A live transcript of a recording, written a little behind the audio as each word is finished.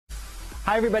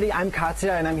Hi everybody, I'm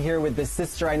Katya and I'm here with the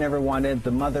sister I never wanted,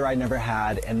 the mother I never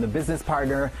had, and the business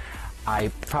partner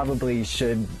I probably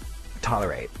should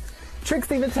tolerate.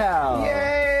 Trixie Mattel!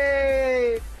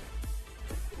 Yay!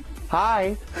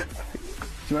 Hi. Do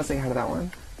you want to say hi to that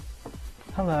one?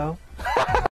 Hello.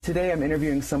 Today I'm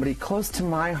interviewing somebody close to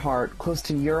my heart, close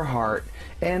to your heart,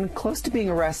 and close to being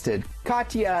arrested.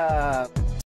 Katya!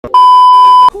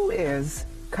 Who is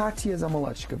Katya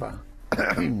Zamolodchikova?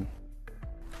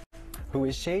 Who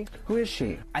is she? Who is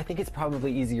she? I think it's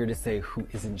probably easier to say who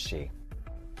isn't she.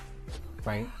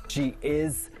 Right? She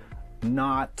is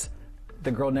not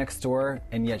the girl next door,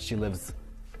 and yet she lives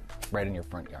right in your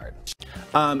front yard.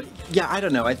 Yeah, I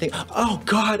don't know. I think, oh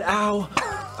God, ow.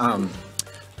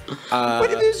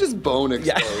 What if it was just bone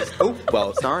exposed? Yeah. Oh,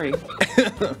 well, sorry.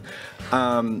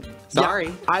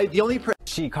 Sorry. Yeah,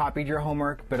 she copied your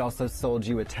homework, but also sold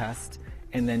you a test,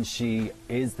 and then she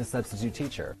is the substitute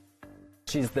teacher.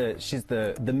 She's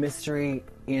the mystery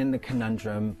and the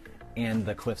conundrum and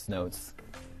the Cliff's Notes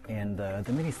and the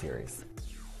miniseries.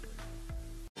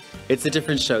 It's a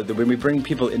different show. When we bring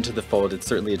people into the fold, it's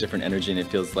certainly a different energy, and it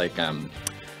feels like, I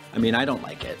mean, I don't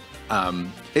like it.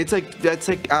 It's like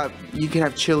you can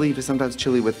have chili, but sometimes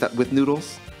chili with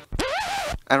noodles.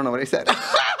 I don't know what I said.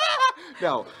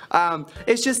 No,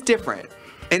 it's just different,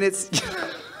 and it's.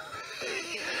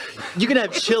 You can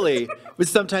have chili, but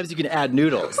sometimes you can add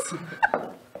noodles.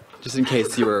 Just in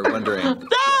case you were wondering.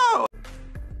 No!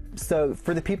 So,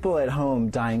 for the people at home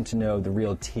dying to know the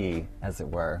real tea, as it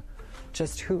were,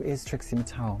 just who is Trixie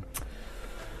Mattel?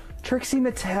 Trixie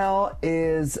Mattel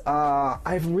is,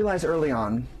 I've realized early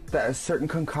on that a certain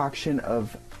concoction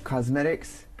of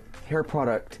cosmetics, hair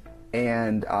product,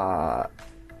 and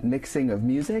mixing of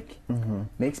music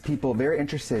makes people very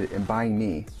interested in buying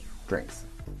me drinks.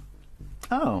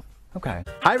 Oh, okay.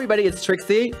 Hi everybody, it's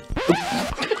Trixie.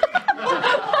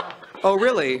 Oh,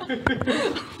 really?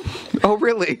 Oh,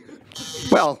 really?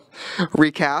 Well,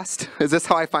 recast. Is this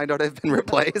how I find out I've been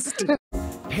replaced?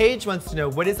 Paige wants to know,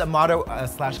 what is a motto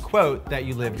slash quote that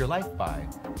you live your life by?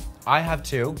 I have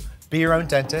two. Be your own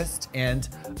dentist. And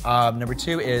number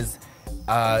two is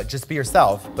just be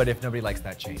yourself, but if nobody likes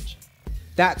that, change.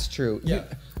 That's true. Yeah.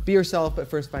 Be yourself, but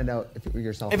first find out if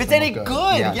yourself. If it's any good,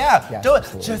 yeah. Do it.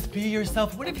 Absolutely. Just be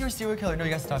yourself. What if you're a serial killer? No, you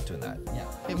gotta stop doing that. Yeah.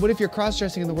 And what if you're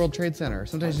cross-dressing in the World Trade Center?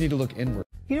 Sometimes you need to look inward.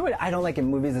 You know what I don't like in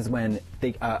movies is when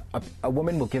they, a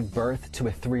woman will give birth to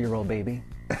a 3-year-old baby.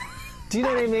 Do you know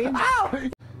what I mean? Ow!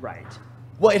 Right.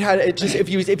 Well, it just if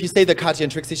you say the Katya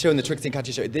and Trixie show and the Trixie and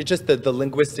Katya show, it's just the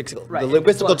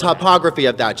linguistical topography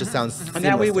of that just sounds. And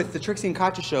that way, with the Trixie and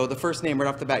Katya show, the first name right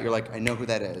off the bat, you're like, I know who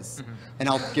that is, and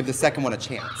I'll give the second one a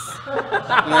chance. You know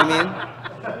what I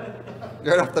mean?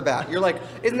 Right off the bat, you're like,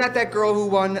 isn't that girl who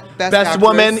won Best Actress?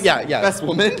 Woman? Yeah. Best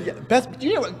Woman? Yeah. Best.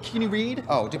 You know what? Can you read?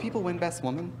 Oh, do people win Best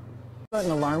Woman? An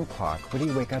alarm clock. What do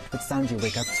you wake up? What sound do you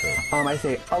wake up to? I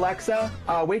say, Alexa,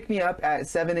 wake me up at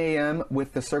 7 a.m.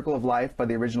 with The Circle of Life by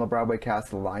the original Broadway cast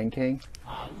of The Lion King.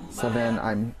 So then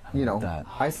I'm,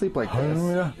 I sleep like this.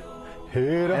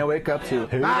 And I wake up to,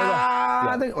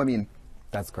 I mean,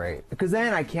 that's great. Because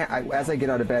then I can't, as I get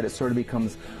out of bed, it sort of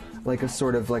becomes like a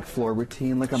sort of like floor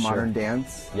routine, like a modern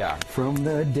dance. Yeah. From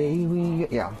the day we,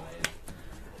 I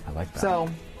like that. So,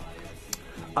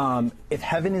 if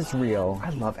heaven is real, I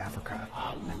love Africa.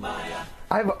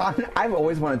 I've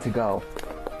always wanted to go.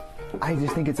 I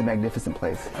just think it's a magnificent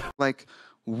place. Like,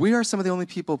 we are some of the only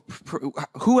people.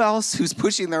 Who else who's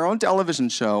pushing their own television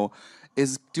show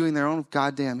is doing their own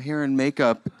goddamn hair and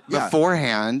makeup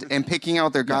beforehand and picking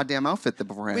out their goddamn outfit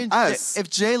beforehand? Us. If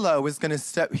J-Lo is gonna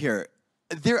step here,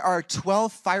 there are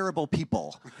 12 fireable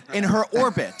people in her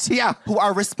orbit who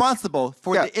are responsible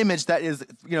for the image that is,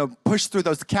 pushed through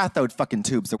those cathode fucking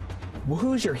tubes. Well,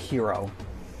 who's your hero?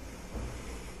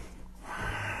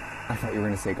 I thought you were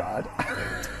gonna say God.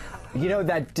 You know,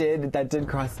 that did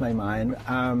cross my mind.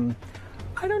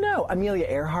 I don't know, Amelia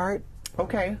Earhart.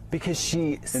 Okay. Because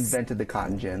she invented the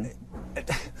cotton gin.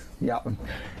 Yeah.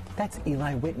 That's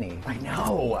Eli Whitney. I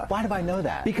know. Why do I know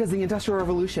that? Because the Industrial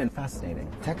Revolution. Fascinating.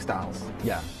 Textiles.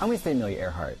 Yeah. I'm gonna say Amelia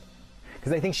Earhart.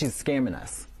 Because I think she's scamming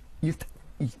us.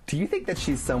 Do you think that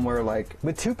she's somewhere like...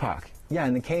 With Tupac. Yeah,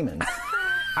 in the Caymans.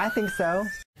 I think so.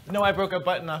 No, I broke a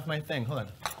button off my thing. Hold on.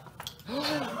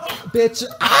 Bitch.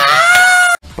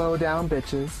 Bow down,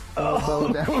 bitches. Bow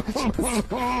down, bitches.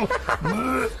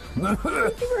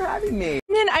 Thank you for having me.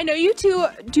 And I know you two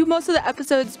do most of the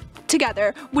episodes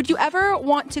together. Would you ever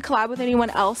want to collab with anyone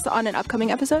else on an upcoming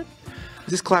episode?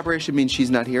 Does this collaboration mean she's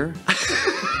not here?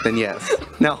 Then yes.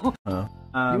 No. You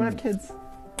want to have kids?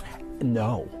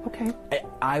 No. Okay.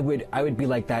 I would be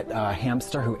like that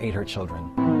hamster who ate her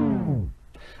children.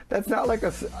 That's not like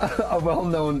a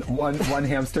well-known one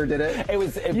hamster did it. It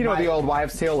was. You know the old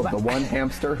wives' tale of the one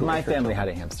hamster who. My family had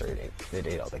a hamster. It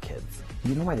ate all the kids.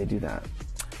 You know why they do that?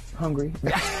 Hungry.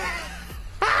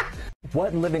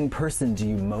 What living person do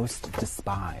you most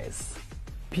despise?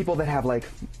 People that have like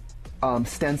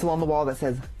stencil on the wall that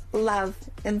says "Love,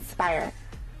 Inspire,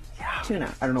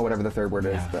 Tuna." I don't know whatever the third word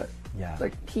is, but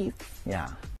like peace. Yeah.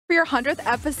 For your 100th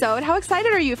episode, how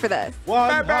excited are you for this?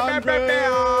 100.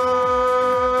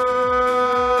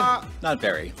 Not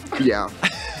very. Yeah.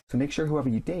 So make sure whoever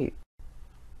you date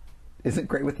isn't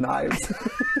great with knives.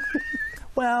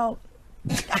 Well,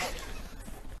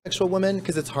 Sexual woman,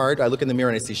 because it's hard. I look in the mirror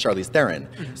and I see Charlize Theron.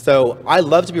 So I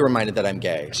love to be reminded that I'm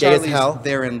gay. Gay as hell.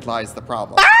 Therein lies the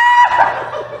problem.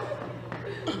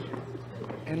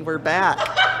 And we're back.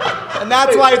 And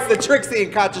that's why it's the Trixie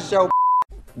and Katya show.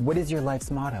 what is your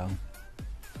life's motto?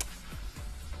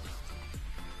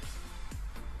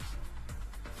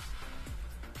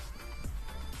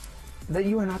 That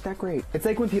you are not that great. It's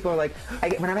like when people are like,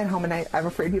 when I'm at home and I'm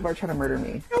afraid people are trying to murder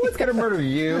me. No one's gonna murder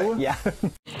you. Yeah.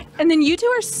 And then you two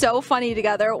are so funny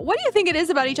together. What do you think it is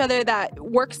about each other that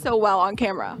works so well on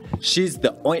camera? She's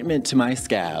the ointment to my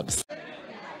scabs.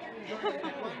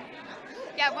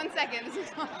 Yeah, 1 second.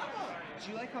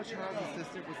 Do you like how Charles'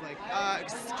 assistant was like,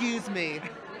 excuse me?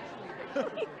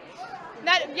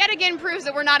 That yet again proves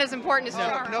that we're not as important as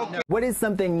Charles. No. What is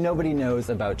something nobody knows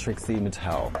about Trixie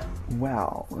Mattel?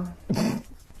 Well,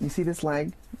 you see this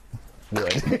leg?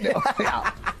 Wood.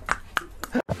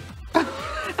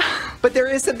 But there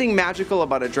is something magical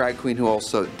about a drag queen who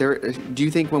also, do you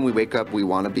think when we wake up we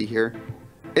want to be here?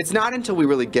 It's not until we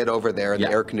really get over there and the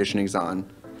air conditioning's on.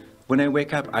 When I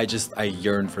wake up, I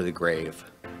yearn for the grave.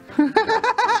 And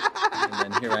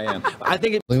then here I am. I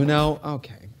think it. Luno?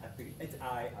 Okay.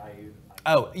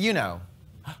 Oh, you know.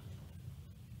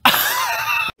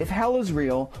 If hell is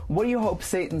real, what do you hope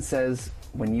Satan says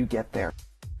when you get there?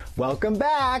 Welcome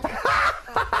back.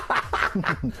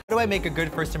 How do I make a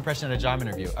good first impression at a job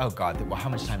interview? Oh God, well, how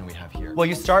much time do we have here? Well,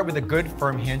 you start with a good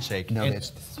firm handshake. No, and-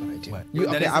 bitch, this is what I do. What? You,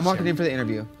 That okay, is I'm the walking shit. in for the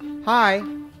interview. Hi.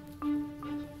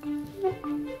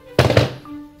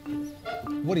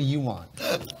 What do you want?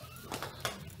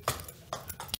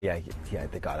 Yeah,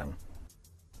 they got him.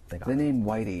 They got The him. name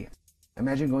Whitey.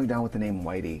 Imagine going down with the name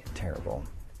Whitey. Terrible.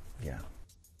 Yeah.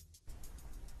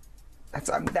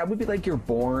 That would be like you're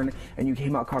born and you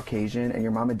came out Caucasian and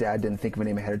your mom and dad didn't think of a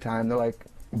name ahead of time. They're like,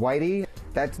 Whitey?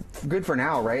 That's good for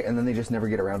now, right? And then they just never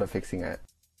get around to fixing it.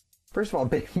 First of all,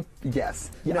 yes.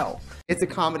 No. It's a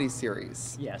comedy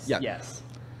series. Yes, Yeah. yes.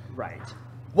 Right.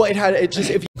 Well, it just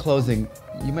if you, Closing.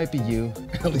 You might be you.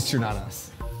 At least you're not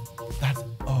us. that's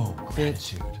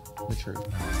gratitude. The truth.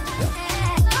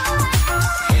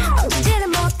 어디를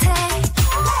못해